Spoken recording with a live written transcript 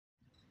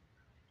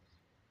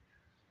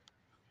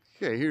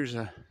Okay, here's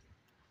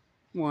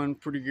one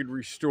pretty good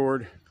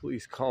restored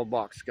police call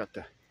box. Got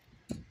the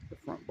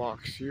front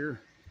box here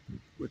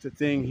with the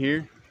thing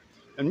here.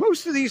 And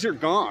most of these are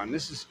gone.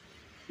 This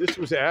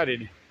was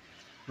added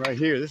right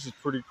here. This is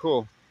pretty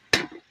cool.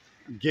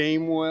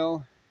 Game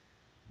well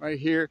right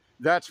here.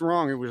 That's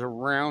wrong. It was a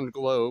round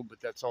globe, but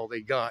that's all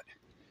they got.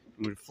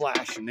 It would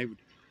flash and they would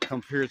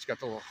come here. It's got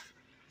the little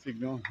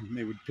signal and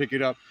they would pick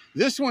it up.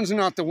 This one's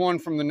not the one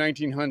from the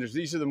 1900s.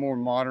 These are the more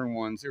modern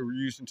ones. They were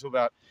used until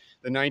about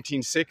the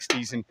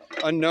 1960s and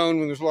unknown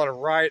when there's a lot of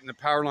riot and the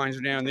power lines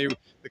are down. The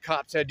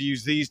cops had to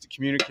use these to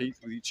communicate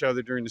with each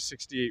other during the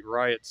 '68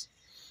 riots.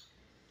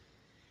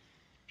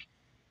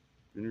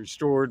 Been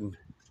restored, and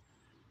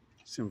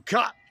some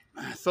cop,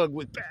 thug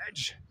with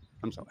badge.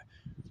 I'm sorry.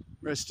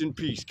 Rest in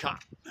peace,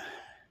 cop.